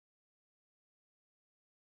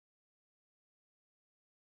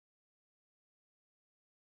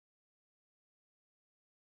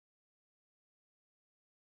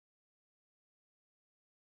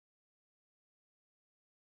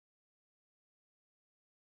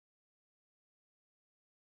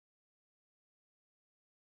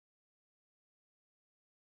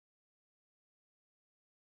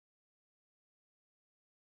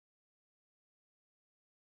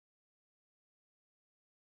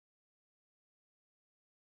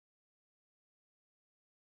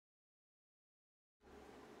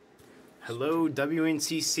Hello,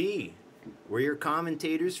 WNCC. We're your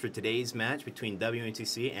commentators for today's match between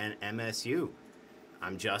WNCC and MSU.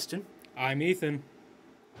 I'm Justin. I'm Ethan.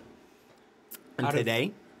 And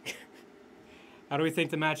today... How do we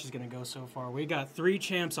think the match is going to go so far? We got 3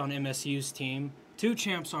 champs on MSU's team, 2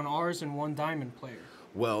 champs on ours, and 1 diamond player.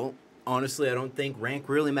 Well, honestly, I don't think rank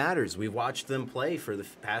really matters. We've watched them play for the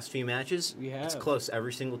past few matches. We have. It's close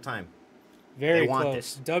every single time. Very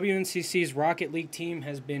close. WNCC's Rocket League team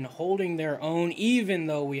has been holding their own, even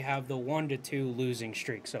though we have the 1-2 losing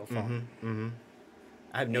streak so far.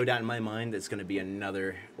 I have no doubt in my mind that it's going to be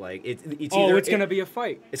another, like, it's going to be a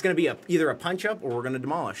fight. It's going to be either a punch-up or we're going to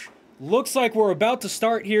demolish. Looks like we're about to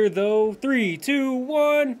start here, though. 3, 2,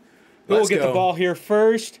 1. Who will get the ball here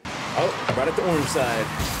first? Oh, right at the orange side.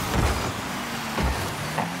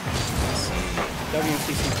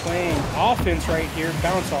 WNCC playing offense right here.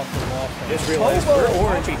 Bounce off the wall. Just realized we're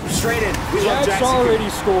orange. Straight in. We love Jack's already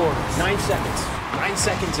scored. 9 seconds. 9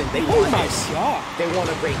 seconds in. They Oh want my this. God. They want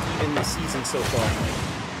to break even this season so far.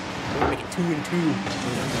 They want to make it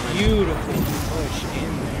 2-2. Beautiful push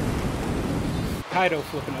in there. Kaido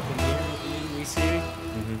flipping up in the air. We see.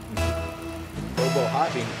 Bobo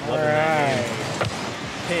Hobby. Loving that game.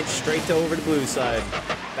 Pinch straight to over the blue side.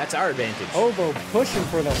 That's our advantage. Obo pushing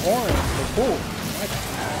for the orange. The bull.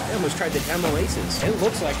 They almost tried to demo aces. It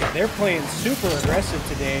looks like it. They're playing super aggressive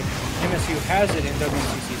today. MSU has it in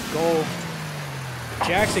WCC's goal.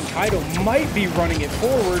 Jackson Kaido might be running it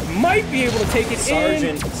forward. Might be able to take it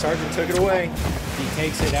in. Sargent took it away. He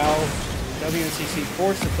takes it out. WNCC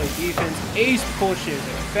forced to play defense. Ace pushes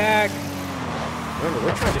it back. Remember,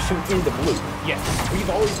 we're trying to shoot into blue. Yes. We've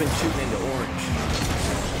always been shooting into orange.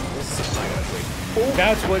 This is not gonna break.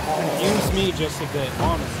 That's what confused me just a bit,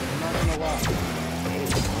 honestly. I'm not gonna lie.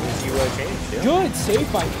 You changed, yeah. Good save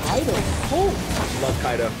by Kaido. Oh. Love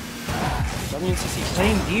Kaido. WNCC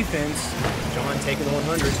playing defense. John taking the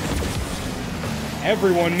 100.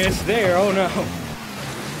 Everyone missed there. Oh no.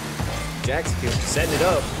 Jack's setting it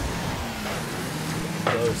up.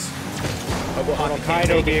 Close. What will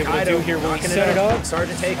Kaido be able to do here when we set it up?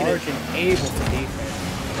 Sargent taking it. Sargent able to defend.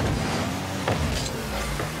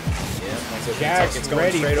 Yeah, Jack's it's going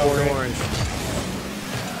ready straight for over it. orange.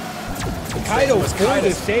 Kaido pulled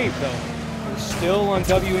the save though. We're still on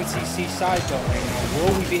WNCC side though right now.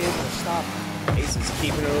 Will we be able to stop him? Ace is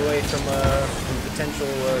keeping it away from potential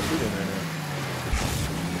shooting right now.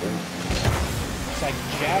 It's like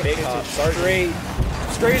Jack Big hits hop. it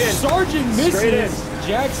straight in. Sargent misses. Straight in.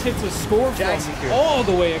 Jax hits a score from all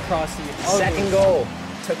the way across the other. Second goal.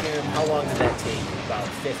 Took him, how long did that take? About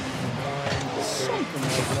 51, something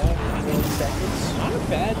like that. 51 seconds. Not a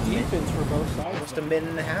bad defense for both sides. Almost a minute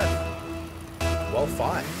and a half. Well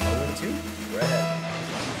fought. 0-2. We're ahead.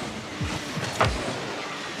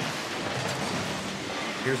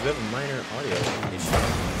 Here's a bit of a minor audio issue.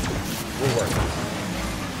 We'll work.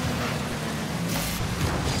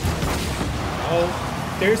 Oh,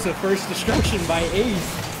 there's the first destruction by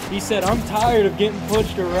Ace. He said, I'm tired of getting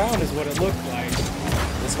pushed around is what it looked like.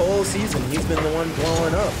 This whole season, he's been the one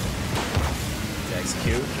blowing up. Jack's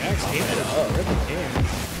cute. Jack's able to rip it in.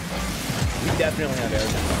 We definitely have air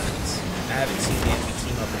dominance. I haven't seen the enemy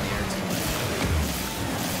team up in the air too much.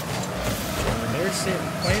 When they're sitting,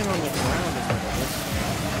 playing on the ground is what it looks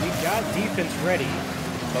like. We got defense ready.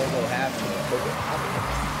 Bobo have to. Bobo hobby.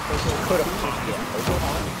 Bobo could have popped. Yeah, Bobo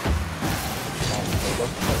hobby.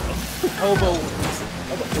 Obo.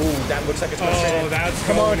 Ooh, that looks like it's going straight in. That's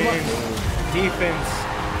come on. Defense.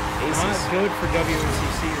 Aces. Not good for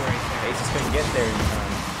WNCC right now. Aces couldn't get there in time.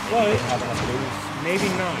 Well, Maybe have enough lose. Maybe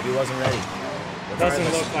not. Maybe he wasn't ready. Doesn't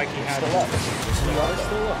look like he had still up. Still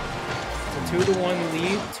up. It's a 2-1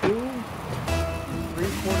 lead.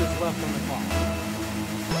 3/4 left on the clock.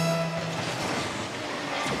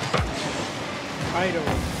 Kaido.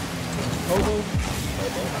 Obo.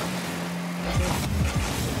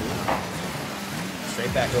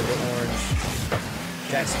 Straight back over to orange.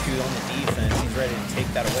 Jack's cute on the defense. He's ready to take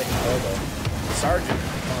that away from Bobo. Sargent.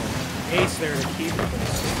 Ace there to keep it.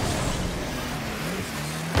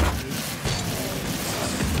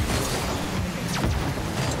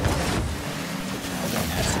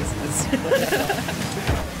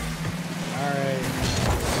 Alright.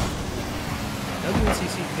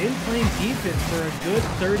 WNCC been playing defense for a good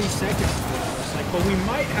 30 seconds. Looks like, but we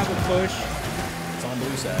might have a push. It's on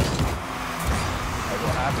blue side.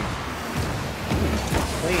 We're happy.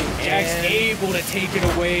 Jack's able to take it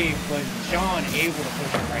away, but John able to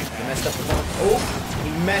push it right back. He messed up the ball. Oh,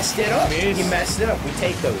 he messed it up. He messed it up. We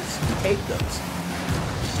take those. We take those.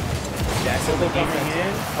 Jackson coming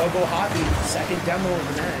in. Ogo Hobby, second demo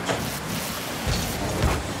of the match.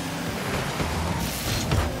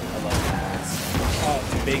 I love that.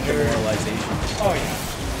 big demoralization. Oh, yeah.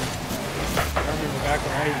 I remember back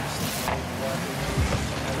when I used to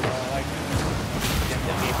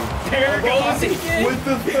there goes again. With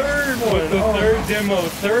the third one. With the third demo.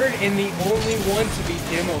 Third and the only one to be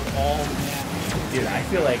demoed all match. Dude, I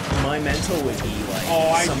feel like my mental would be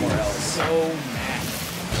like somewhere else. So mad.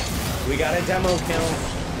 We got a demo kill.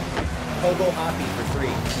 Pogo Hoppy for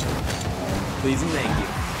free. Please and thank you.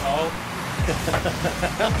 Oh.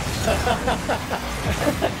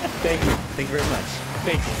 Thank you. Thank you very much.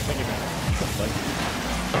 Thank you. Thank you, man. Thank you.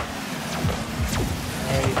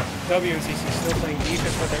 Alright, WNCC still playing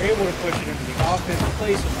defense, but they're able to push it into the offense,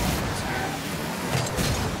 play some offense here.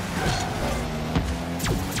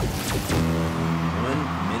 1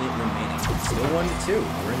 minute remaining. Still 1-2.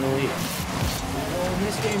 We're in the lead. Well, in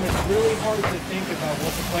this game, it's really hard to think about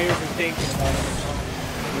what the players are thinking about it.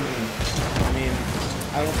 I mean,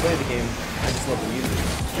 I don't play the game. I just love the music.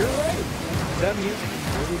 You're right. That music is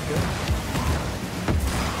really good.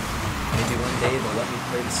 Maybe one day they'll let me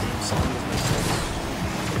play the same song as myself.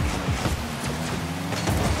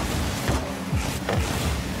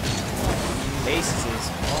 Aces is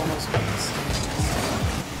almost ace.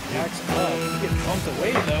 Jack's up. He's getting bumped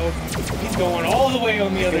away, though. He's going all the way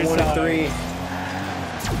on the other side. 1-3.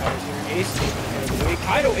 Ace taking it away.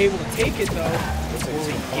 Kaido able to take it, though. Will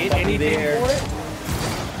he get anything for it?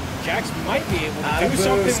 Jax might be able to do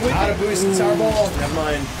something with it. Out of boost, it's our ball. Never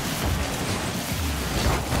mind.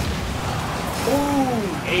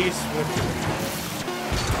 Ooh, Ace with it.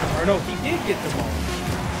 Or no, he did get the ball.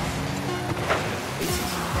 Ace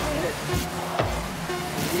is in it.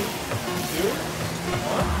 3, 2,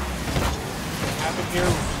 1. What happened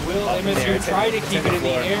here? Will MSU try to keep it in the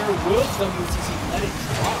air? Will WNCC let it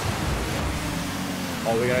drop?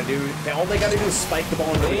 All they gotta do is spike the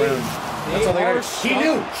ball into the ground. That's all they gotta do.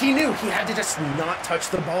 He knew. He had to just not touch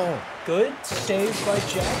the ball. Good save by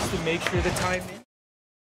Jax to make sure the time in.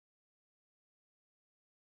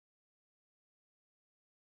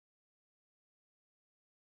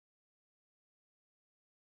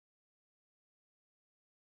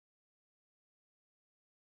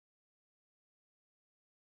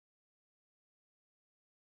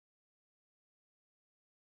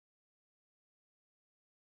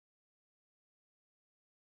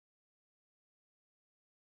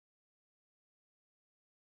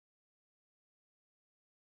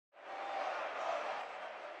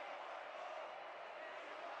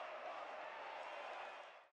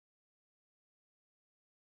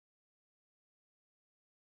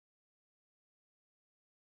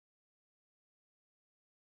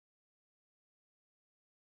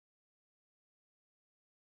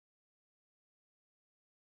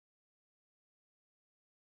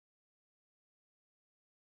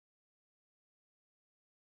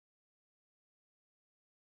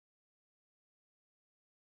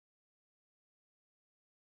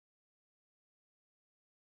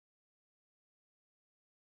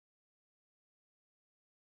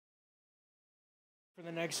 For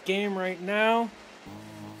the next game right now.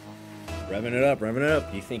 Revving it up. Who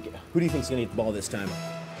do you think's gonna get the ball this time?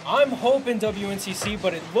 I'm hoping WNCC,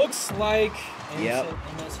 but it looks like Yep.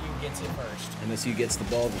 MSU gets it first. MSU gets the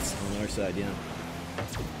ball that's on our side, yeah.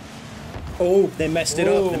 Oh, they messed it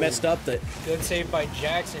up. They messed up the good save by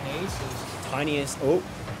Jackson Aces. Tiniest. Oh,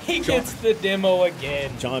 he gets the demo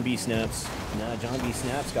again. John B. Snaps. Nah, John B.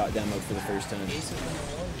 Snaps got demoed for the first time. Ace has been the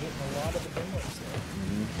one getting a lot of the demos there.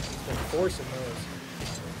 He's been forcing those.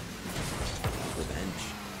 Revenge.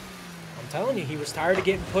 I'm telling you, he was tired of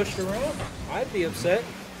getting pushed around. I'd be upset.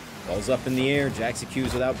 Ball's up in the air. Jax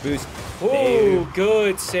accused without boost. Oh,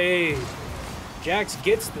 good save. Jax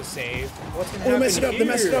gets the save. What's going to happen here? They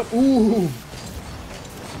messed it up. Ooh.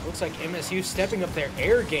 Looks like MSU stepping up their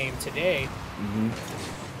air game today.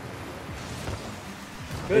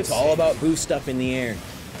 Good It's all about boost up in the air.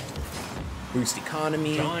 Boost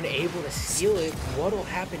economy. John able to steal it. What'll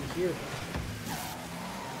happen here?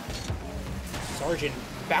 Sargent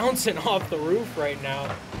bouncing off the roof right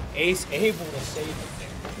now. Ace able to save it there.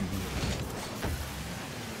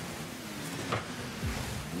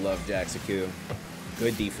 Love Jaxaku.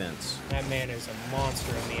 Good defense. That man is a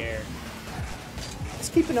monster in the air. Let's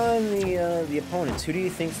keep an eye on the opponents. Who do you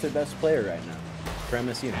think's their best player right now for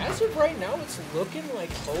MSU? As of right now, it's looking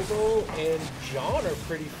like Hobo and John are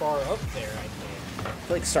pretty far up there, I think. I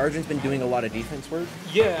feel like Sargent's been doing a lot of defense work.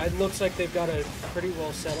 Yeah, it looks like they've got it pretty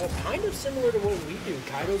well set up. Kind of similar to what we do.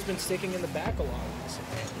 Kaido's been sticking in the back a lot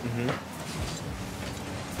recently.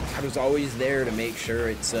 Kaido's always there to make sure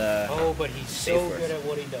it's oh, but he's so for good us. at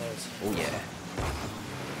what he does. Oh yeah.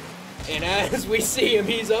 And as we see him,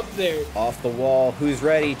 he's up there. Off the wall. Who's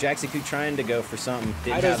ready? Jaxiku trying to go for something.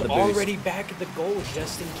 Didn't have Kaido's the boost. already back at the goal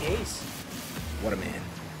just in case. What a man.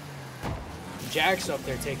 Jack's up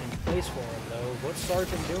there taking place for him, though. What's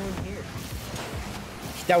Sargent doing here?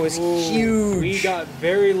 That was huge. We got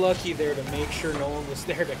very lucky there to make sure no one was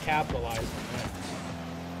there to capitalize on that.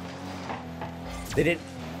 They did.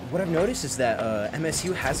 What I've noticed is that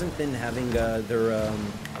MSU hasn't been having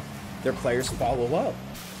their players follow up.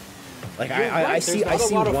 Like I see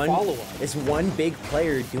one. It's one big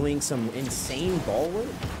player doing some insane ball work,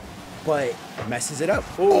 but messes it up.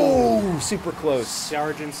 Oh, super close.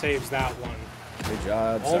 Sargent saves that one. Good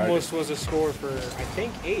job. Almost was a score for, I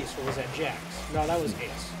think, Ace, or was that Jax? No, that was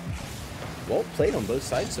Ace. Well played on both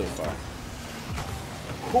sides so far.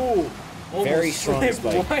 Cool. Very strong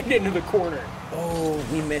spike. Right into the corner. Oh,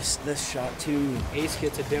 we missed this shot too. Ace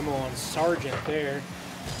gets a demo on Sargent there.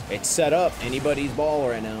 It's set up. Anybody's ball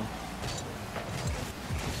right now.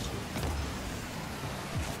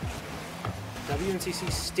 WNCC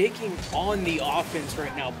sticking on the offense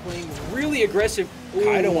right now, playing really aggressive. Ooh.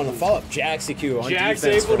 I don't want to follow up. Jaxiku on Jack's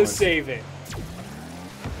defense. able to save it.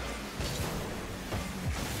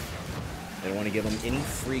 They don't want to give them any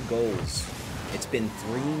free goals. It's been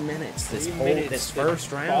 3 minutes. This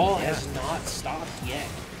first round. Ball has not stopped yet.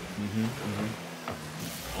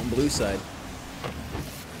 On blue side.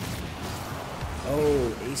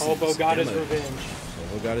 Oh, Ace. Hobo got his revenge.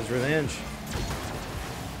 Hobo got his revenge.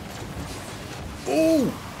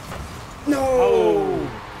 Oh! No!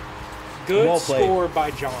 Oh! Good Well played. score by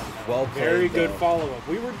John. Well played, Very good though. follow-up.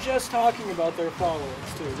 We were just talking about their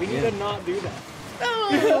follow-ups, too. We need to not do that.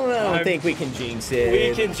 I don't think we can jinx it.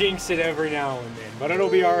 We can jinx it every now and then, but it'll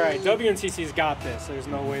be all right. WNCC's got this. There's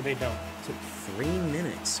no way they don't. It took 3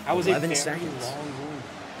 minutes. That was 11 a very seconds. long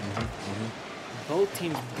one. Both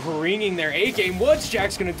teams bringing their A game. What's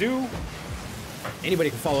Jack's gonna do? Anybody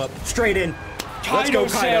can follow up. Straight in. Let's Kaido go,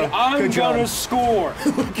 said, Kaido. I'm Good job. gonna score.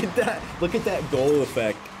 Look at that. Look at that goal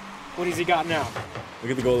effect. What has he got now?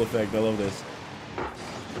 Look at the goal effect. I love this.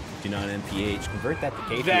 59 MPH. Convert that to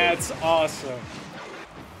KPH. That's awesome.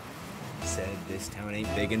 Said this town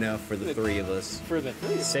ain't big enough for the 3 of us. For the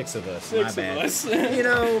 6 of us. 6 My bad. of us. You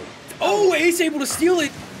know. Oh, Ace able to steal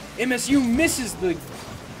it. MSU misses the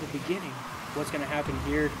beginning. What's going to happen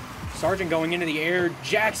here? Sargent going into the air.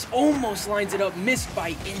 Jax almost lines it up, missed by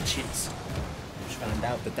inches. Just found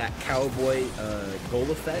out that cowboy goal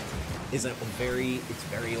effect isn't very. It's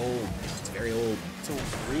very old. It's very old. It's a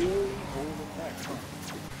really old effect.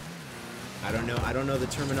 I don't know the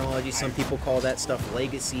terminology. Some people call that stuff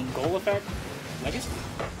legacy. Goal effect? Legacy?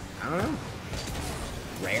 I don't know.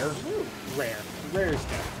 Rare? Rare. Rare is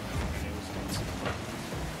definitely.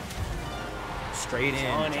 Straight in.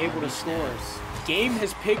 Unable to score. Game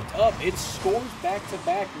has picked up. It scores back to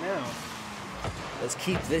back now. Let's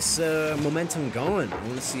keep this momentum going. I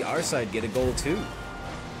want to see our side get a goal too.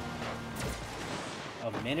 A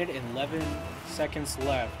minute and 11 seconds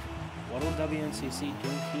left. What will WNCC do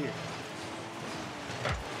here?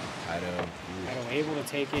 Kaido able to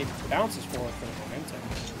take it. Bounces forward for the momentum.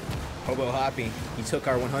 Hobo Hoppy. He took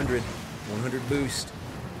our 100 boost.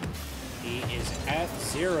 He is at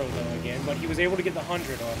 0 though again, but he was able to get the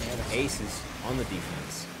 100 on the other side. Aces on the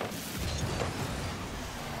defense.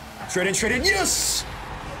 Straight in, yes!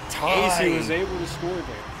 Ace was able to score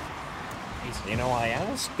there. Ace. You know, I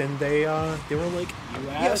asked, and they were like, you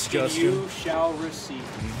yes, ask Justin. and you shall receive.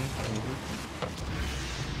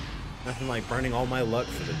 Nothing like burning all my luck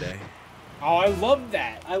for the day. Oh, I love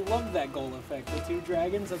that. I love that goal effect. The 2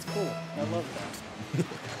 dragons, that's cool. I love that.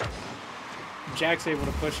 Jack's able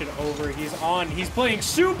to push it over. He's on. He's playing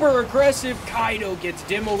super aggressive. Kaido gets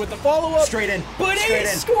Demo with the follow-up. Straight in. But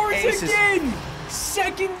Ace scores again.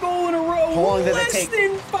 Second goal in a row. How long did that take?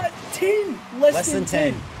 Less than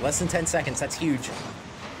 10. Less than 10 seconds. That's huge.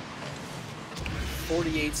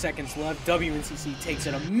 48 seconds left. WNCC takes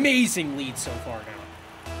an amazing lead so far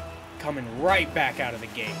now. Coming right back out of the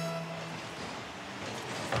gate.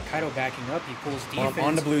 Kaido backing up. He pulls defense.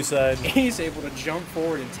 On the blue side. He's able to jump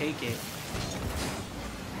forward and take it.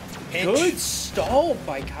 Pitch. Good stall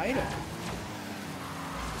by Kaido.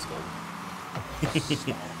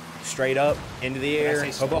 Straight up, into the air.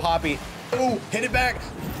 Hobo Hoppy. Oh, hit it back.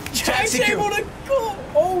 Jack's able to go.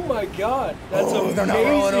 Oh my god. That's amazing. They're not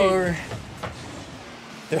rolling over.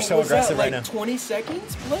 They're so aggressive right now. 20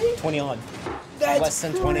 seconds played? 20 on. That's less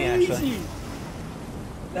than 20 actually.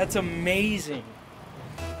 That's amazing.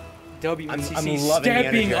 WNCC I'm loving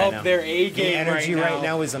stepping the up right their A game. The energy right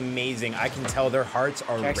now is amazing. I can tell their hearts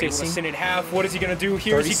are Jack's able to racing. send it half. What is he gonna do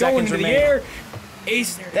here? Is he 30 going into seconds the air?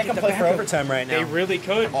 Ace there. They can play for overtime right now. They really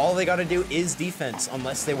could. All they got to do is defense,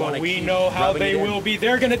 unless they want to. We know how they will be.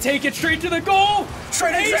 They're gonna take it straight to the goal.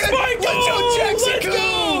 Ace by goal. Let's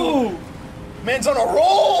go. Man's on a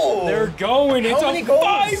roll. They're going. It's a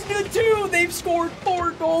 5-2. They've scored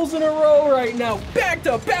 4 goals in a row right now. Back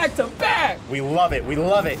to back to back. We love it. We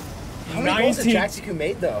love it. How many goals has Jaxiku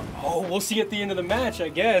made, though? Oh, we'll see at the end of the match, I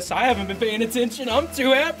guess. I haven't been paying attention. I'm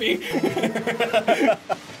too happy.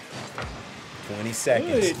 20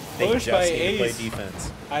 seconds. Good. They Push just by need to play Ace.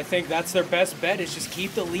 defense. I think that's their best bet, is just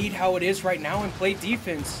keep the lead how it is right now and play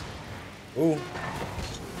defense. Ooh.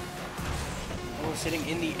 Oh, sitting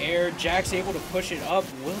in the air. Jack's able to push it up.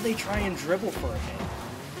 Will they try and dribble for a minute?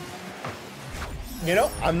 You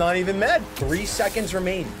know, I'm not even mad. 3 seconds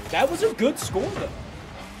remain. That was a good score, though.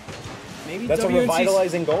 Maybe that's WNCC, a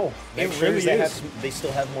revitalizing goal. It really is. They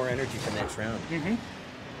still have more energy for next round. Mm-hmm.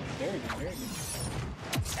 Very good, very good.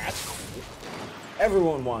 That's cool.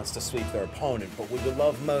 Everyone wants to sweep their opponent, but what you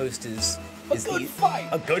love most is a good fight.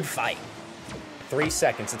 A good fight. 3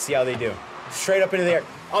 seconds. Let's see how they do. Straight up into the air.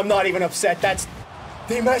 I'm not even upset.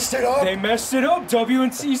 They messed it up. They messed it up.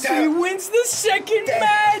 WNCC wins the second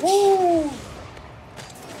match. Woo.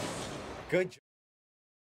 Good job.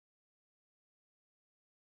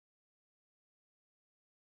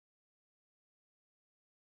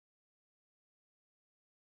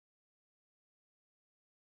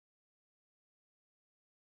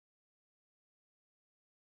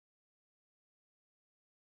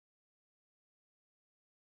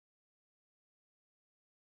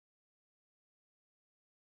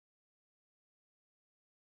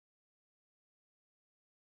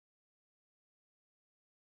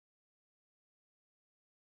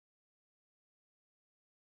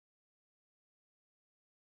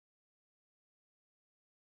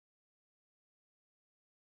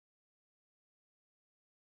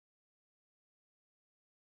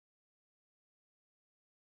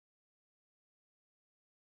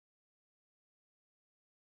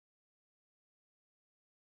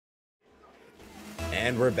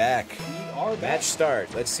 And we're back. We are back. Match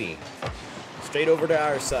start. Let's see. Straight over to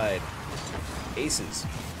our side. Aces.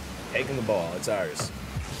 Taking the ball. It's ours.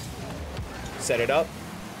 Set it up.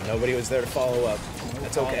 Nobody was there to follow up.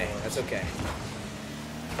 That's okay. That's okay.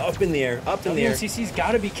 Up in the air. Up in the air. WNCC's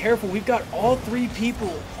got to be careful. We've got all 3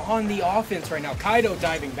 people on the offense right now. Kaido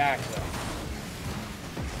diving back, though.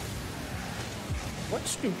 What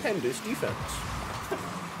stupendous defense.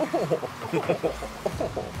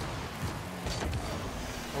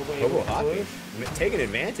 Oh, hockey. Taking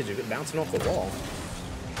advantage of it, bouncing off the wall.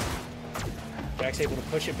 Jack's able to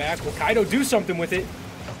push it back. Will Kaido do something with it?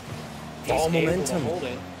 Ball momentum. Hold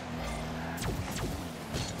it.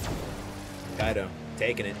 Kaido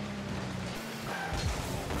taking it.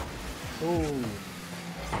 Ooh.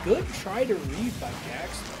 Good try to read by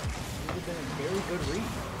Jax. Would have been a very good read.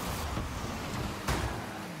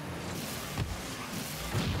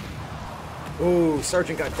 Ooh,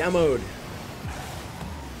 Sergeant got demoed.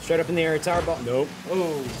 Straight up in the air, it's our ball. Nope.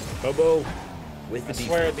 Oh. Bobo with the defense. I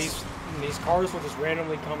swear, these cars will just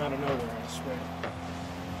randomly come out of nowhere, I swear.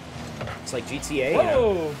 It's like GTA.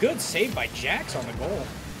 Oh, good save by Jax on the goal.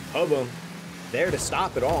 Hobo, there to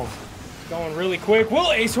stop it all. Going really quick.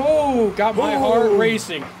 Will Ace, whoa, got my heart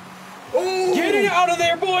racing. Oh! Get it out of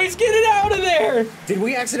there, boys, get it out of there. Did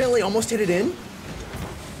we accidentally almost hit it in?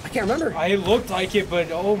 I can't remember. It looked like it,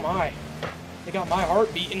 but oh my. They got my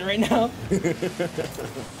heart beating right now.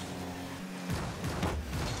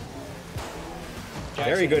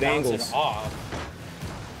 Very good angles. Off.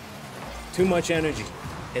 Too much energy.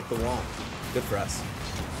 Hit the wall. Good for us.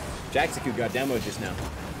 Jaxiku got demoed just now.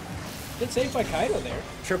 Good save by Kaido there.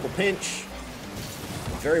 Triple pinch.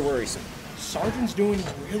 Very worrisome. Sergeant's doing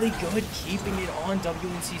really good keeping it on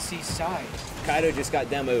WNCC's side. Kaido just got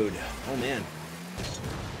demoed. Oh man.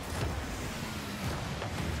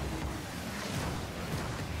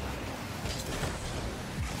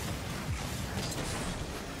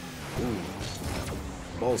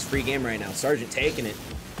 Ball's free game right now. Sergeant taking it.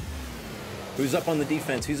 Who's up on the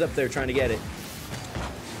defense? Who's up there trying to get it?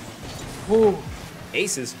 Ooh.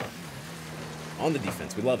 Aces on the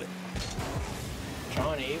defense. We love it.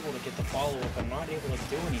 John able to get the follow-up and not able to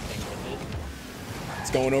do anything with it.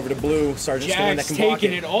 It's going over to blue. Sergeant's the one that can block it.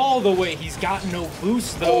 Taking it all the way. He's got no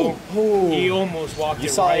boost though. Oh. He almost walked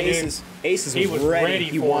it right in. You saw Aces. Aces was ready.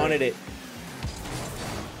 He wanted it.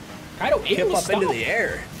 Kaido able to stop. Up into the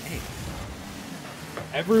air.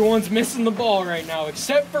 Everyone's missing the ball right now,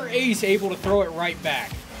 except for Ace, able to throw it right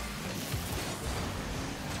back.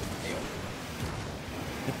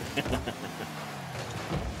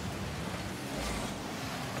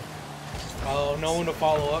 Oh, no one to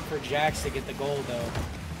follow up for Jax to get the goal, though.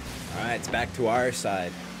 All right, it's back to our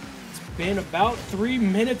side. It's been about 3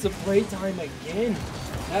 minutes of playtime again.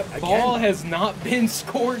 That ball has not been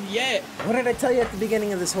scored yet. What did I tell you at the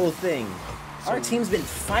beginning of this whole thing? Our team's been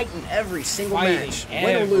fighting every single match,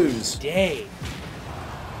 win or lose. Day.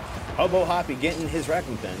 Hobo Hoppy getting his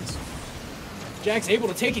recompense. Jack's able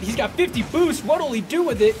to take it. He's got 50 boost. What'll he do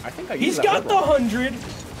with it? I think He's got the 100.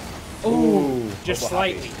 Ooh, just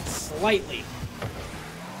slightly. Hoppy. Slightly.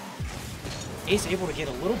 Ace able to get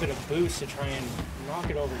a little bit of boost to try and knock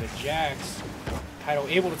it over to Jax. Kaido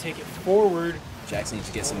able to take it forward. Jax needs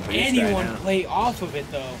to get some boost Anyone right now. play off of it,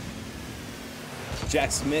 though.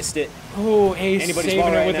 Jax missed it. Oh, Ace Anybody's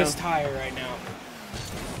saving it with now. his tire right now.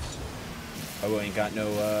 Hobo ain't got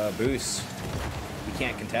no boost. He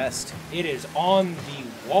can't contest. It is on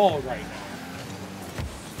the wall right now.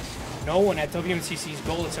 No one at WNCC's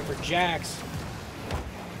goal except for Jax.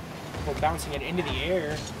 We're bouncing it into the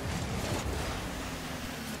air.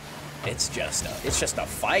 It's just a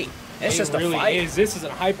fight. It's It just really a fight. is. This is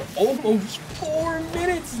a hyper. Almost 4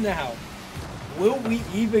 minutes now. Will we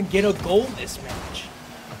even get a goal this match?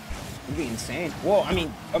 It'd be insane. Well, I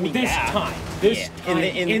mean, This yeah. time. This time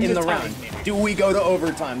in the round. minute. Do we go to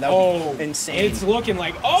overtime? That would be insane. It's looking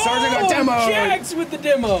like Sergeant got demo. Jax with the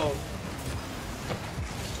demo.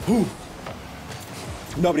 Whew.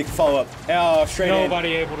 Nobody can follow up. Oh, straight in.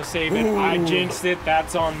 Nobody able to save it. I jinxed it.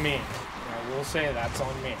 That's on me. I will say that's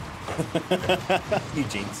on me. You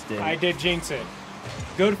jinxed it. I did jinx it.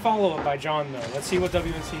 Good follow-up by John, though. Let's see what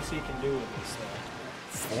WNCC can do with this,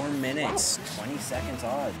 though. 4 minutes, 20 seconds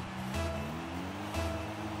odd.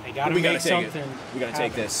 They gotta We make gotta take something. it. We gotta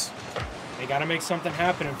take this. They gotta make something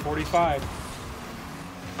happen in 45.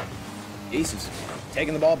 Ace is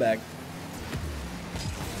taking the ball back.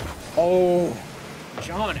 Oh.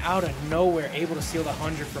 John out of nowhere able to steal the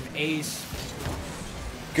 100 from Ace.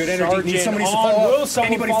 Good energy. Sergeant Need somebody to on. follow Will up. someone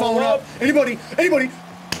Anybody follow following up? up? Anybody?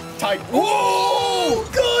 Tight. Whoa!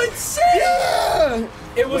 Good save! Yeah!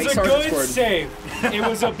 It was Wait, a Sergeant good scored. save. It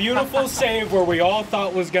was a beautiful save where we all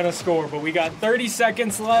thought was going to score, but we got 30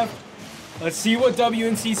 seconds left. Let's see what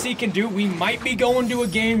WNCC can do. We might be going to a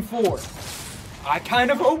game 4. I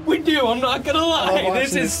kind of hope we do. I'm not going to lie.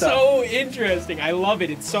 This is so interesting. I love it.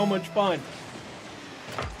 It's so much fun.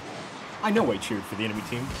 I know I cheered for the enemy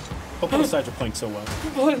team, but both sides are playing so well.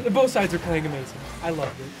 Both sides are playing amazing. I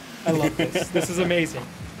love it. I love this. This is amazing.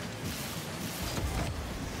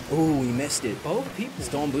 Oh, we missed it. Both people.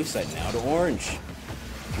 Still on blue side, now to orange.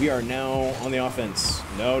 We are now on the offense.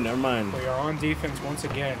 No, never mind. We are on defense once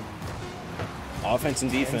again. Offense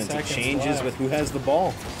and defense. It 10 seconds changes left. with who has the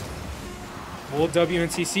ball. Will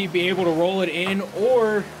WNCC be able to roll it in,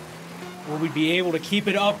 or will we be able to keep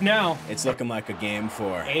it up now? It's looking like a game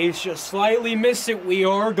 4. Ace just slightly missed it. We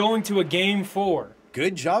are going to a game 4.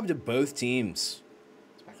 Good job to both teams.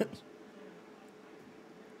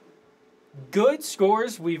 Good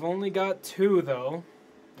scores. We've only got 2, though.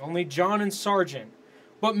 Only John and Sargent.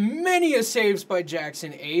 But many a saves by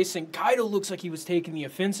Jackson Ace, and Kaido looks like he was taking the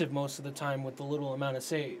offensive most of the time with the little amount of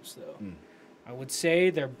saves, though. I would say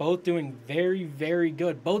they're both doing very, very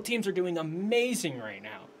good. Both teams are doing amazing right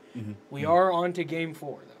now. We are on to game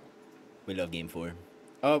 4, though. We love game 4.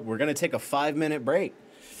 Oh, we're going to take a 5-minute break.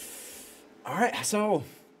 All right, so...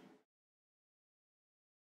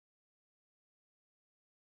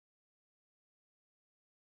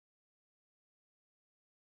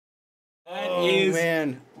 That is...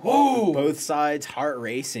 man. Whoa. Both sides heart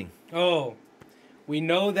racing. Oh, we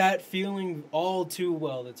know that feeling all too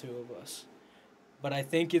well, the two of us. But I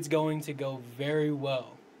think it's going to go very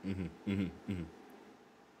well.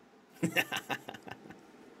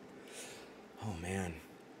 Oh, man.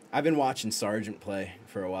 I've been watching Sargent play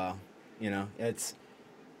for a while. You know, it's...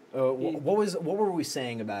 what were we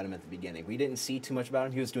saying about him at the beginning? We didn't see too much about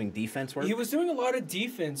him. He was doing defense work. He was doing a lot of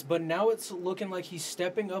defense, but now it's looking like he's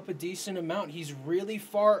stepping up a decent amount. He's really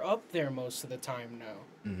far up there most of the time now.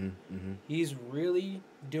 He's really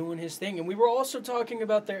doing his thing. And we were also talking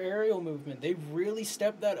about their aerial movement. They've really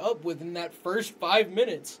stepped that up within that first 5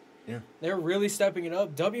 minutes. Yeah. They're really stepping it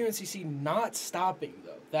up. WNCC not stopping,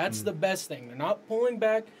 though. That's the best thing. They're not pulling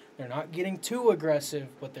back. They're not getting too aggressive,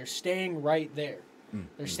 but they're staying right there.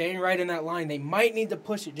 They're staying right in that line. They might need to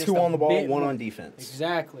push it just 2 on the ball, bit 1 more. on defense.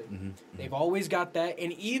 Exactly. They've always got that.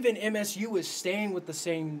 And even MSU is staying with the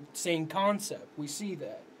same concept. We see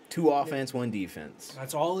that. 2 offense, 1 defense.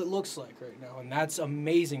 That's all it looks like right now. And that's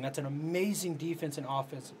amazing. That's an amazing defense and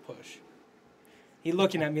offensive push. He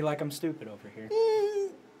looking at me like I'm stupid over here.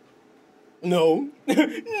 No.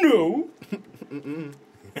 No.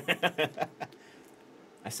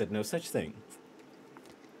 I said no such thing.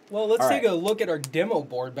 Well, let's take a look at our demo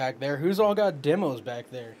board back there. Who's all got demos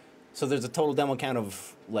back there? So there's a total demo count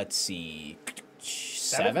of, let's see,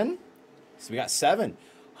 7? So we got 7.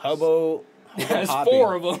 Hobo That's Hobby.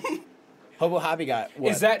 4 of them. Hobo Hobby got,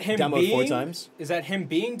 what, is that him demoed being, 4 times? Is that him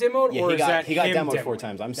being demoed, Yeah, or is that he got him demoed 4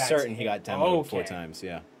 times. I'm certain he got demoed 4 times,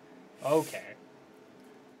 yeah. Okay.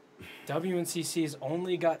 WNCC's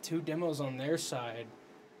only got 2 demos on their side.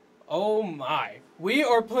 Oh my. We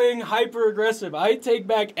are playing hyper aggressive. I take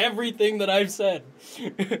back everything that I've said.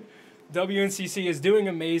 WNCC is doing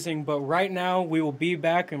amazing, but right now we will be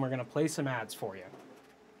back and we're going to play some ads for you.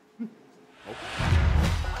 Okay.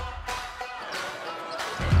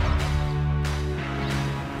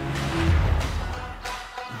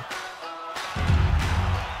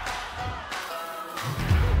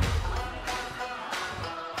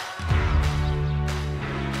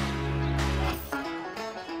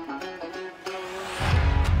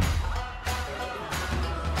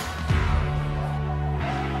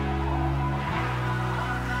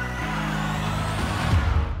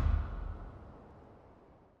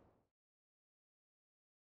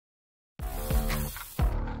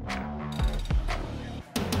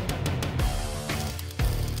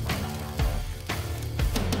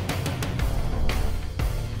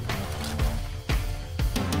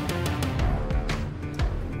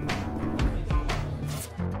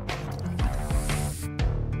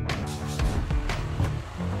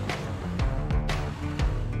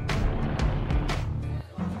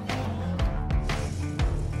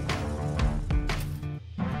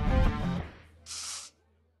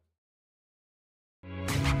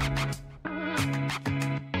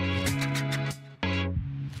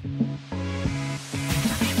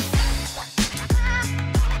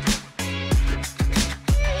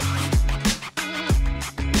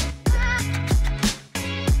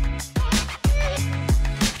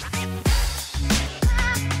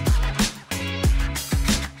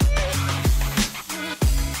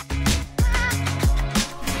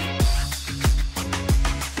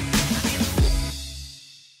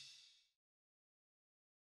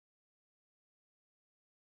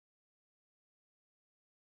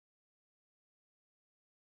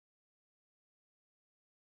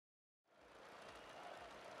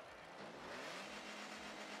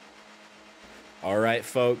 All right,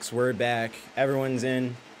 folks, we're back. Everyone's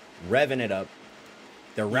in, revving it up.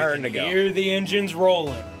 They're raring to go. Hear the engines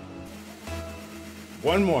rolling.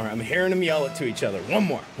 One more. I'm hearing them yell it to each other. One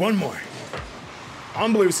more. One more.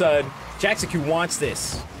 On blue side, Jackson wants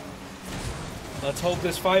this. Let's hope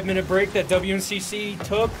this 5-minute break that WNCC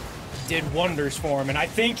took did wonders for him, and I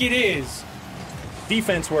think it is.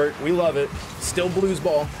 Defense work. We love it. Still blues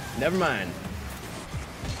ball. Never mind.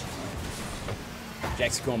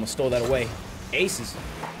 Jackson almost stole that away. Aces.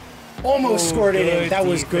 Almost scored it in. That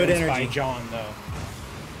was good energy. By John, though.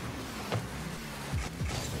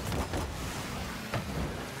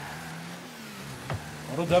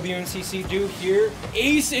 What'll WNCC do here?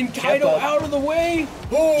 Ace and Kaido out of the way.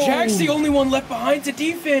 Oh. Jack's the only one left behind to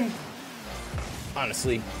defend.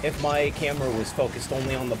 Honestly, if my camera was focused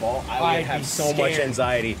only on the ball, I would have so much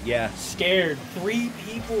anxiety. Yeah. Scared. 3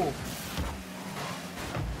 people.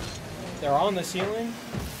 They're on the ceiling.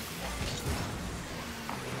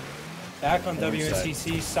 Back on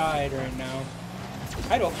WNCC's side right now.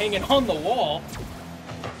 Kaido hanging on the wall.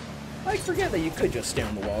 I forget that you could just stay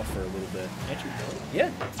on the wall for a little bit. Can't you really?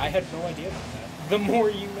 Yeah. I had no idea about that. The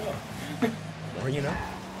more you know. The more you know.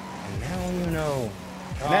 And now you know.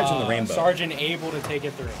 Imagine the rainbow. Sergeant able to take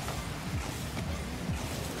it through.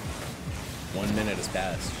 1 minute has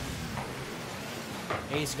passed.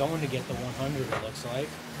 Ace going to get the 100, it looks like.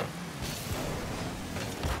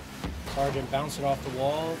 Sergeant bounced it off the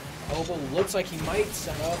wall. Hobo looks like he might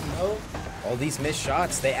set up. No. All these missed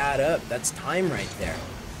shots, they add up. That's time right there.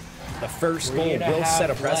 The first goal will set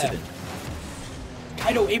a precedent.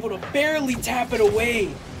 Kaido able to barely tap it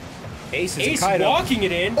away. Ace walking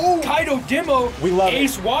it in. Oh. Kaido demo. We love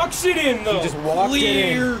Ace walks it in, though. He just walked it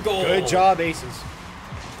in. Goal. Good job, Aces.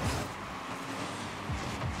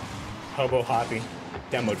 Hobo Hoppy.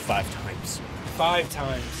 Demoed 5 times. 5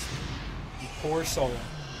 times. You poor soul.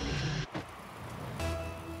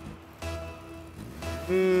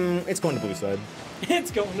 It's going to blue side.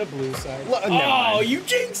 It's going to blue side. Oh, you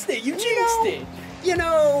jinxed it. You jinxed it. You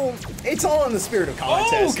know, it's all in the spirit of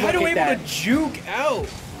contest. Oh, Kaido able to juke out.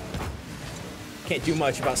 Can't do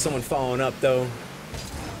much about someone following up, though.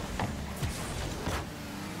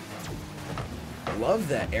 Love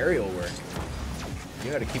that aerial work.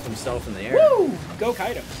 You got to keep himself in the air. Woo! Go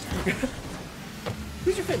Kaido.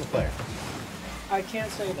 Who's your favorite player? I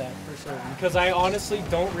can't say that for certain because I honestly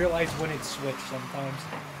don't realize when it's switched sometimes.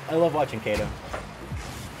 I love watching Kato.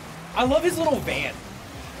 I love his little van.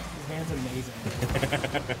 His van's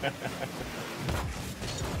amazing.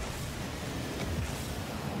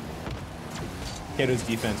 Kato's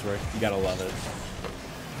defense work. You gotta love it.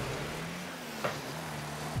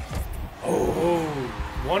 Oh,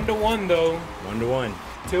 1-1 though. 1-1.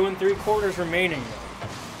 2 3/4 remaining.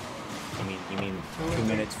 You mean 2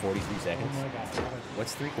 minutes 43 seconds? Oh my god.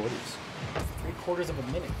 What's 3/4? 3/4 of a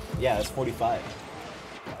minute. Yeah, that's 45.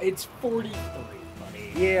 It's 43,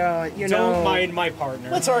 buddy. Yeah, you know. Don't mind my partner.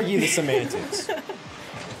 Let's argue the semantics.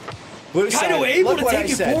 Blue side. Kind of able Look to what take I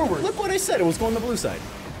it said. forward. Look what I said. It was going the blue side.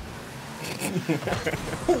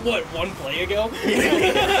 What, 1 play ago?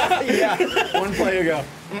 Yeah, 1 play ago.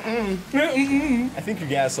 I think you're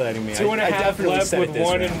gaslighting me. 2.5 I definitely left said with it this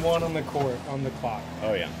 1 round. and 1 on the court, on the clock,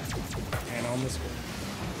 Oh yeah. and on the score.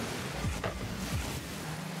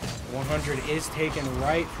 100 is taken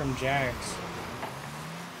right from Jax.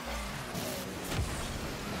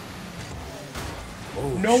 Oh,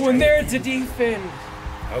 No one there to defend.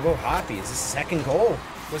 Hobo Hoppy is his second goal.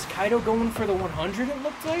 Was Kaido going for the 100, it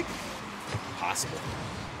looked like? Possible.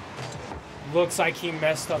 Looks like he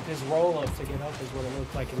messed up his roll-up to get up is what it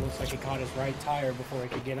looked like. It looks like he caught his right tire before he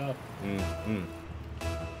could get up.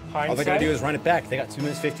 All they gotta do is run it back. They got 2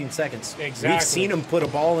 minutes 15 seconds. Exactly. We've seen him put a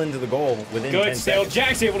ball into the goal within 10 Good sale. seconds.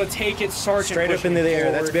 Jack's able to take it. Sargent Straight up pushing into the it air.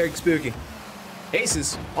 That's forward. very spooky.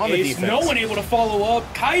 Aces on the Ace, defense. no one able to follow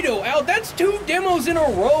up. Kaido out. That's 2 demos in a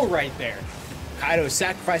row right there. Kaido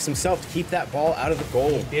sacrificed himself to keep that ball out of the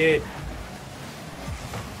goal. Did.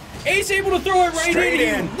 Ace able to throw it right Straight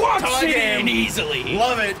in. in. He walks Tug it in. in easily.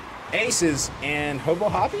 Love it. Aces and Hobo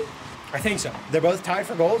Hoppy? I think so. They're both tied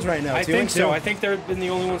for goals right now. I 2 think and 2. so. I think they've been the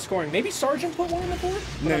only one scoring. Maybe Sargent put one on the board?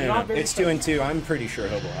 But No, I'm no, not no. very It's sure. 2 and 2. I'm pretty sure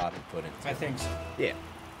Hobo Hoppy put it. I think so. Yeah.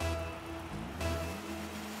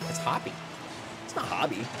 It's Hoppy. It's not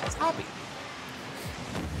Hobby. It's Hoppy.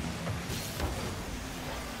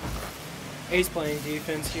 Ace playing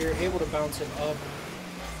defense here, able to bounce it up.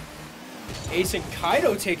 Ace and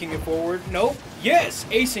Kaido taking it forward. Nope. Yes,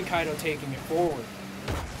 Ace and Kaido taking it forward.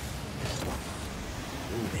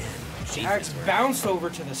 Ooh, man. Jax bounced over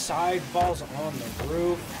to the side, ball's on the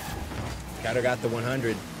roof. Kaido got the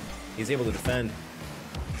 100. He's able to defend.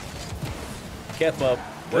 Kip up.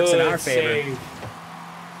 Works in Good our favor. save.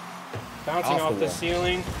 Bouncing Off off the the wall.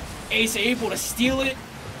 ceiling. Ace able to steal it.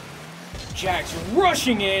 Jax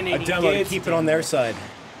rushing in and A he demo to gets keep it on their side.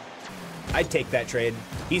 I'd take that trade.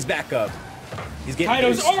 He's back up. He's getting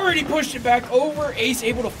Kaido's boost. already pushed it back over. Ace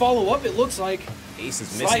able to follow up, it looks like. Ace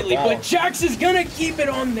has missed Slightly, the ball. but Jax is gonna keep it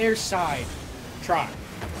on their side. Try.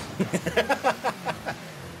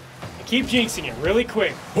 Keep jinxing it really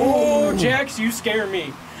quick. Oh, Jax, you scare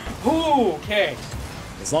me. Ooh, okay.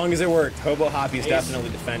 As long as it worked, Hobo Hoppy's Ace. definitely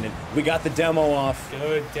defending. We got the demo off.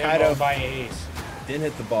 Good demo Kaido. by Ace. Didn't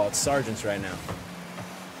hit the ball. It's Sargent's right now.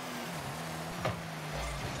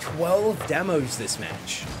 12 demos this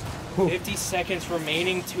match. 50 seconds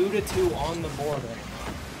remaining, 2-2 on the board right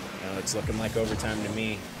now. No, it's looking like overtime to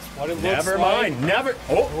me. What it looks Never like. mind. Never.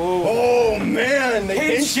 Oh, Ooh. oh man. They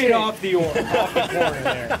Pinch it off the corner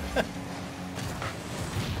there.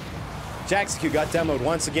 Jaxecue got demoed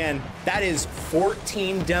once again. That is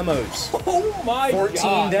 14 demos. Oh my 14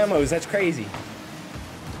 god. demos. That's crazy.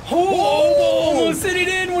 Oh, almost hit it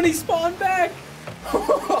in when he spawned back.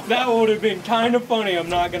 That would have been kind of funny, I'm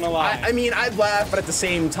not gonna lie. I mean, I'd laugh, but at the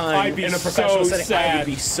same time, I'd be in a professional so setting, I sad. would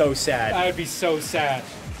be so sad. I'd be so sad.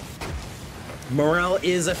 Morale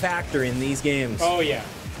is a factor in these games. Oh yeah.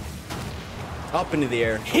 Up into the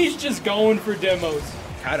air. He's just going for demos.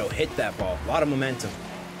 Kaido hit that ball. A lot of momentum.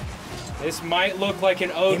 This might look like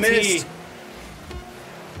an OT. He missed.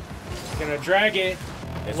 Gonna drag it.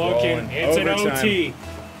 It's Looking, rolling. it's an Overtime. OT.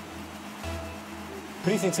 Who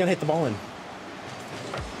do you think's gonna hit the ball in?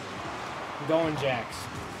 Going Jax.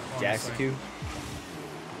 honestly. Jaxecue?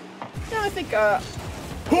 Yeah, I think,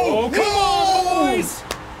 Oh, come on, boys!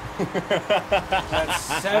 That's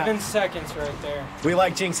 7 seconds right there. we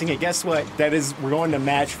like jinxing it. Guess what? That is, we're going to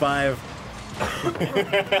match 5.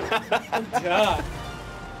 God.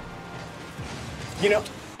 You know,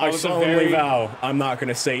 I was a solemnly very- vow I'm not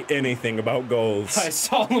gonna say anything about goals. I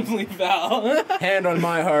solemnly vow. Hand on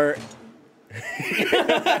my heart.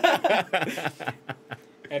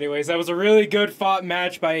 Anyways, that was a really good fought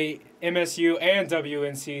match by MSU and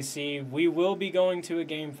WNCC. We will be going to a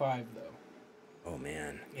Game 5, though. Oh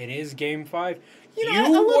man. It is Game 5. You know, I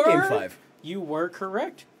love Game 5. You were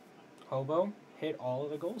correct. Hobo hit all of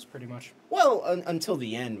the goals, pretty much. Well, until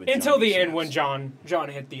the end. With Until John the beat end Shams. when John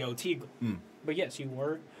hit the OT goal. But yes, you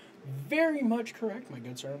were very much correct, my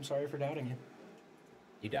good sir. I'm sorry for doubting you.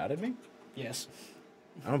 You doubted me? Yes.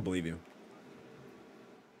 I don't believe you.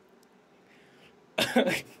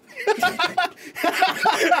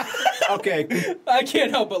 Okay. I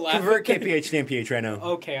can't help but laugh. Convert KPH to MPH right now.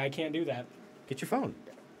 Okay, I can't do that. Get your phone.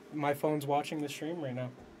 My phone's watching the stream right now.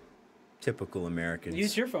 Typical Americans.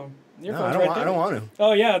 Use your phone. Your No, phone's I don't want to.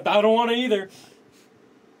 Oh, yeah, I don't want to either.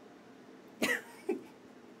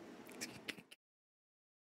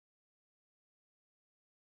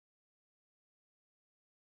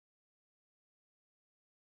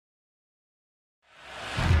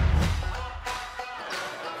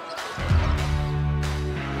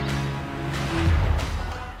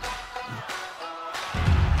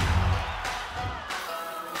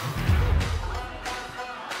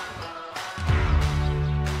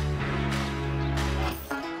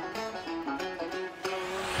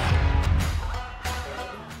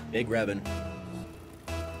 Big Revin.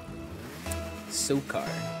 Sokar.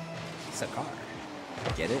 Sakar.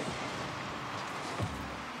 Get it?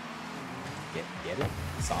 Get it?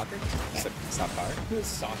 Soccer? Sakar?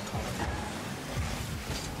 Soft car.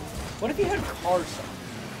 What if you had car soccer?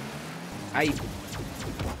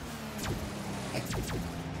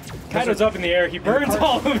 Kaido's up in the air. He burns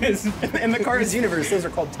all of his... In the Cars universe, those are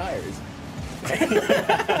called tires.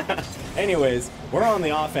 Anyways, we're on the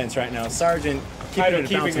offense right now. Sergeant Kaido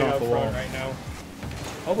keeping it up front right now.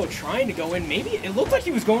 Hobo trying to go in. Maybe it looked like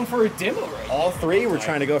he was going for a demo right now. All three were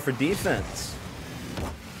trying to go for defense.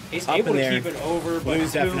 He's Up able in to there. keep it over, but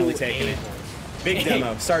Blue's definitely taking it. Big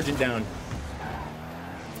demo. Sergeant down.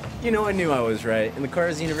 You know, I knew I was right. In the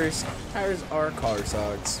Cars universe, tires are car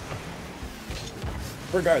sogs.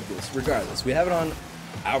 Regardless, we have it on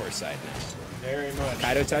our side now. Very much.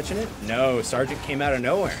 Kaido touching it? No, Sergeant came out of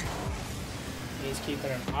nowhere. He's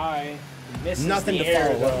keeping an eye. He misses Nothing the to air,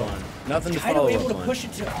 follow though. up on. Nothing to Kaido follow able up to on. push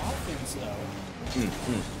it to offense, though.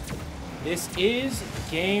 This is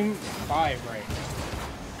game 5 right now.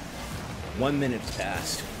 1 minute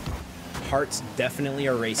passed. Hearts definitely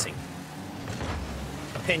are racing.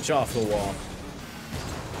 Pinch off the wall.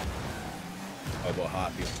 Hobo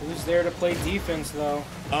Hoppy. Who's there to play defense, though?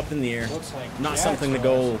 Up in the air. Looks like Not Jax something to was.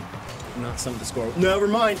 goal. Not something to score. Never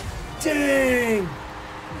mind. Dang!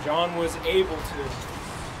 John was able to.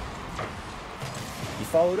 He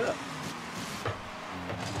followed up.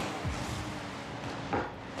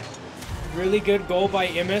 Really good goal by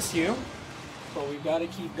MSU. But we've got to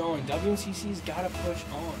keep going. WNCC's got to push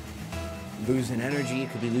on. Losing energy.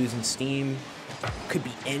 Could be losing steam. Could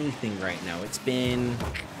be anything right now. It's been,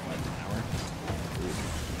 what, an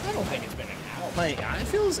hour? I don't think it's been an hour. Like, it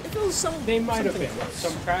feels some. They might have something been. close.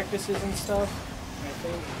 Some practices and stuff. I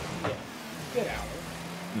think, yeah, good hour.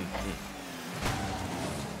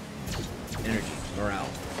 Energy, morale,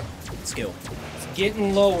 skill. It's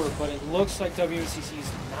getting lower, but it looks like WNCC's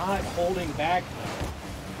not holding back though.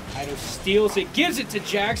 Kaido steals it, gives it to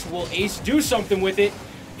Jax. Will Ace do something with it?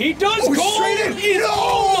 He does. Goal is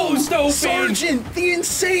almost open. Sergeant, the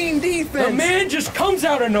insane defense. The man just comes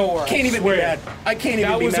out of nowhere. Can't even be mad. I can't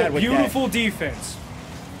even be mad with that. That was a beautiful defense.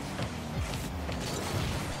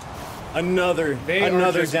 Another They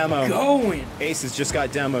are just demo. Going Aces just got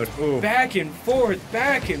demoed. Ooh. back and forth,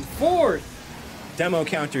 back and forth. Demo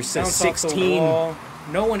counter says Bounce off the 16. wall.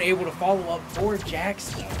 No one able to follow up for Jax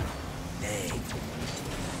though. Dang.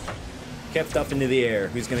 Kept up into the air.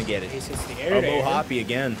 Who's gonna get it? Ace hits the air. Hobo Hoppy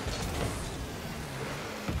again.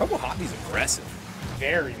 Hobo Hoppy's aggressive.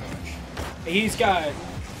 Very much. He's got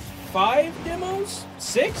 5 demos,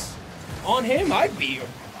 6 on him. I'd be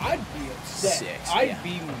upset. 6, I'd yeah.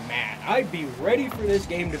 be mad. I'd be ready for this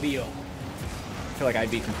game to be over. I feel like I'd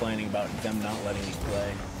be complaining about them not letting me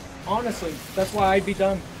play. Honestly, that's why I'd be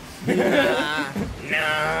done.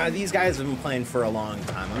 Nah, these guys have been playing for a long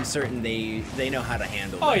time. I'm certain they know how to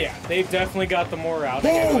handle it. Oh yeah, they've definitely got the morale to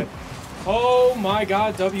do it. Oh my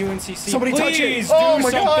God, WNCC! Somebody touch it. Please Oh do my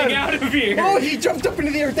something God. out of here. Oh, he jumped up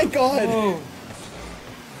into the air. Thank God. Oh,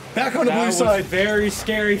 Back on the that blue was side. very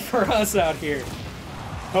scary for us out here.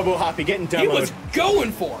 Hobo Hoppy getting demoed. He was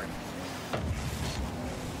going for it.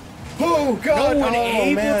 Oh God. No one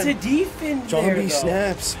able man. to defend John there, B. though.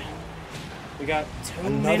 snaps. We got 2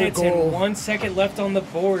 Another minutes goal. and 1 second left on the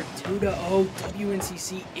board. 2-0.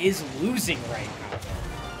 WNCC is losing right now.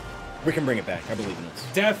 We can bring it back. I believe in us.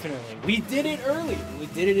 Definitely. We did it earlier. We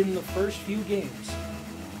did it in the first few games.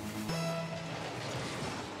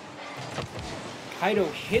 Kaido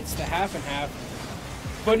hits the half and half,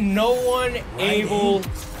 but no one able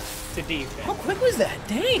to defend. How quick was that?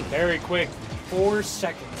 Dang. Very quick. 4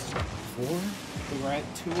 seconds. 4? We were at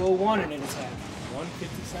 2:01 and it's at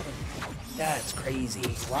 1:57. That's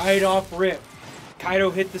crazy. Right off rip.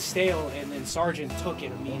 Kaido hit the stale, and then Sargent took it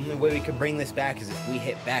The immediately. only way we could bring this back is if we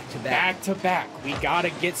hit back-to-back. Back-to-back. We got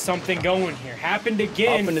to get something going here. Happened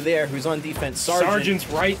again. Up into there. Who's on defense? Sargent. Sargent's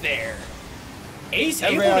right there. Ace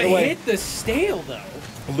Every able other to way. hit the stale, though.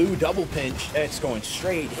 Blue double pinch. It's going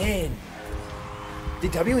straight in.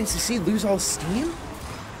 Did WNCC lose all steam?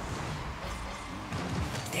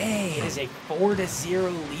 Dang. It is a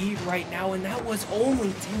 4-0 lead right now, and that was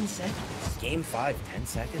only 10 seconds. Game 5, 10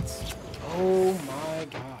 seconds. Oh my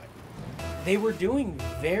god. They were doing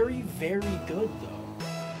very, very good, though.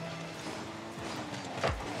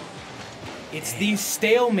 It's these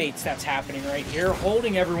stalemates that's happening right here,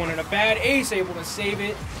 holding everyone in a bad. Ace able to save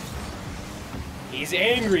it. He's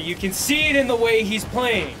angry. You can see it in the way he's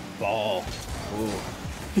playing. Ball.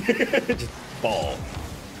 Ooh. Just ball.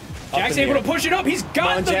 Jack's able to push it up. He's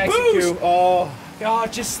got the boost. Oh. Oh,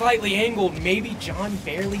 just slightly angled. Maybe John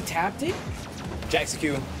barely tapped it.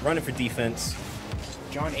 Jaxq running for defense.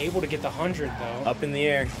 John able to get the 100, though. Up in the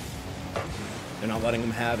air. They're not letting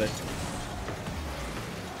him have it.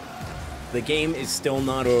 The game is still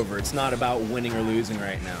not over. It's not about winning or losing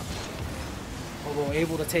right now. Although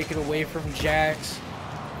able to take it away from Jax.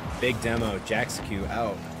 Big demo. Jaxq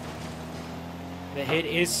out. The hit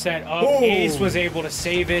is set up. Oh. Ace was able to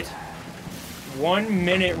save it. 1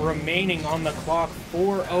 minute remaining on the clock.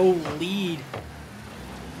 4-0 lead.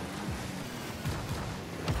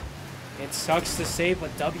 It sucks to say,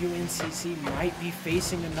 but WNCC might be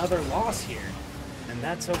facing another loss here. And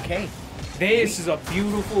that's okay. This is a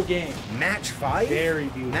beautiful game. Match 5? Very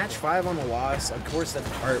beautiful. Match 5 on the loss. Of course, that's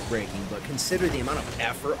heartbreaking, but consider the amount of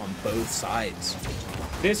effort on both sides.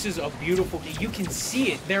 This is a beautiful game. You can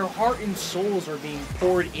see it. Their heart and souls are being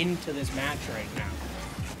poured into this match right now.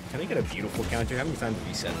 Can I get a beautiful counter? How many times have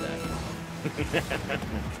you said that?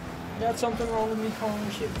 Got something wrong with me calling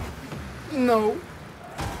shit? No.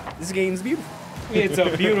 This game's beautiful. It's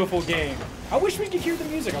a beautiful game. I wish we could hear the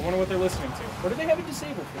music. I wonder what they're listening to. Or do they have it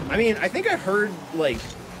disabled for? I mean, I think I heard, like,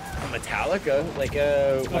 Metallica,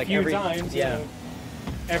 A few every times. Yeah.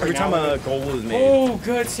 Every Every time now a and then. goal was made. Oh,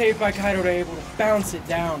 good save by Kaido, able to bounce it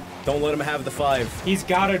down. Don't let him have the 5. He's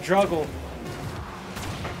got a juggle.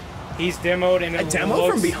 He's demoed, and A it demo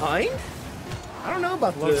looks, from behind? I don't know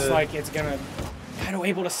about looks like it's gonna. Kaido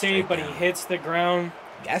able to save, but he hits the ground.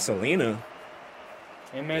 Gasolina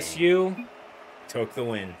MSU took the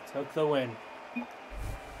win. took the win.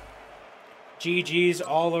 GG's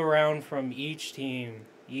all around from each team.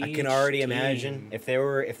 I can already Each imagine team. if they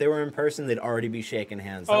were in person, they'd already be shaking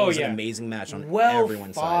hands. That Oh, was yeah. an amazing match on Well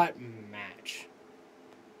everyone's fought side. match.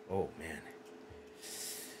 Oh man.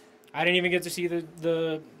 I didn't even get to see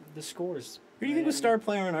the scores. Who do you think was star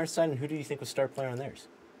player on our side, and who do you think was star player on theirs?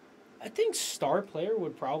 I think star player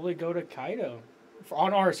would probably go to Kaido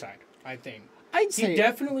on our side. I think I'd he say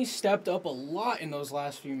definitely stepped up a lot in those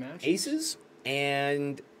last few matches. Aces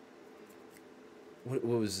and what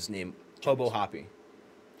was his name? Hobo Hoppy.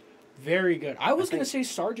 Very good. I was I gonna think-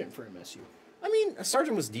 say Sargent for MSU. I mean,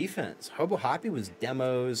 Sargent was defense. Hobo Hoppy was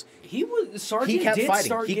demos. He was Sargent. He kept did fighting.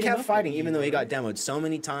 Start He getting kept up fighting, there, even though he got right? demoed so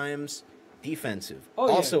many times. Defensive. Oh,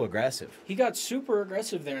 yeah. Also aggressive. He got super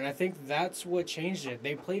aggressive there, and I think that's what changed it.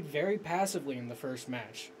 They played very passively in the first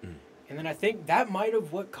match. And then I think that might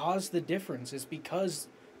have what caused the difference is because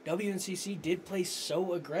WNCC did play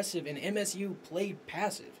so aggressive and MSU played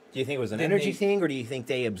passive. Do you think it was an Then energy they- thing, or do you think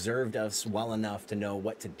they observed us well enough to know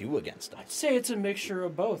what to do against I'd us? say it's a mixture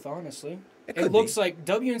of both, honestly. It It could looks be. like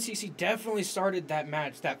WNCC definitely started that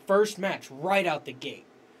match, that first match, right out the gate.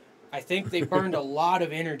 I think they burned a lot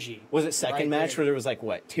of energy. Was it second right match there. where there was like,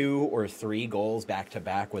 what, 2 or 3 goals back to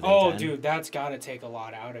back within Oh, 10? dude, that's got to take a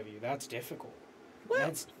lot out of you. That's difficult.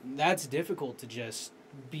 That's difficult to just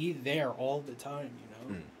be there all the time,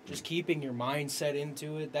 you know? Just keeping your mindset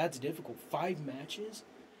into it, that's difficult. 5 matches?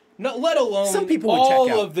 No, let alone Some people would all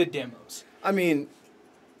check out. of the demos. I mean,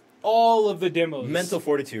 All of the demos. mental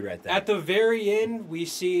fortitude right there. At the very end, we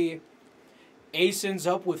see Asen's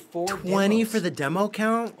up with 4 20 demos. for the demo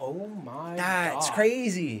count? Oh my god. That's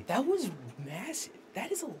crazy. That was massive.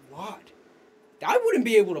 That is a lot. I wouldn't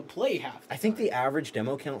be able to play half the I think time. the average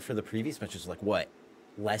demo count for the previous match was like, what?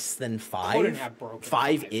 Less than 5? Couldn't have broken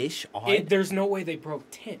 5-ish? Odd? There's no way they broke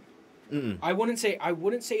 10. I wouldn't say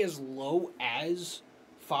as low as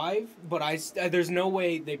 5, but there's no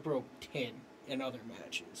way they broke 10 in other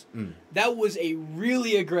matches. That was a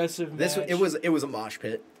really aggressive match. it was a mosh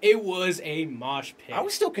pit. It was a mosh pit. I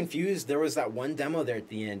was still confused. There was that one demo there at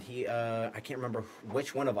the end. I can't remember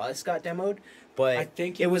which one of us got demoed, but I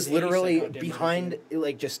think it was Ace that literally got demoed. behind,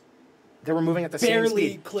 like just they were moving at the Barely same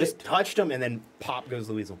speed. clipped. Just touched him, and then pop goes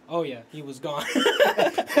the weasel. Oh yeah, he was gone.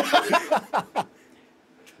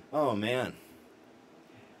 Oh man,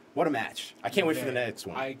 What a match. I can't wait for the next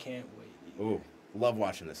one. I can't wait. Ooh, love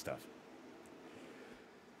watching this stuff.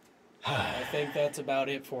 I think that's about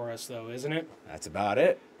it for us, though, isn't it? That's about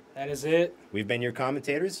it. That is it. We've been your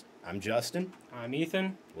commentators. I'm Justin. I'm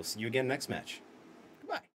Ethan. We'll see you again next match.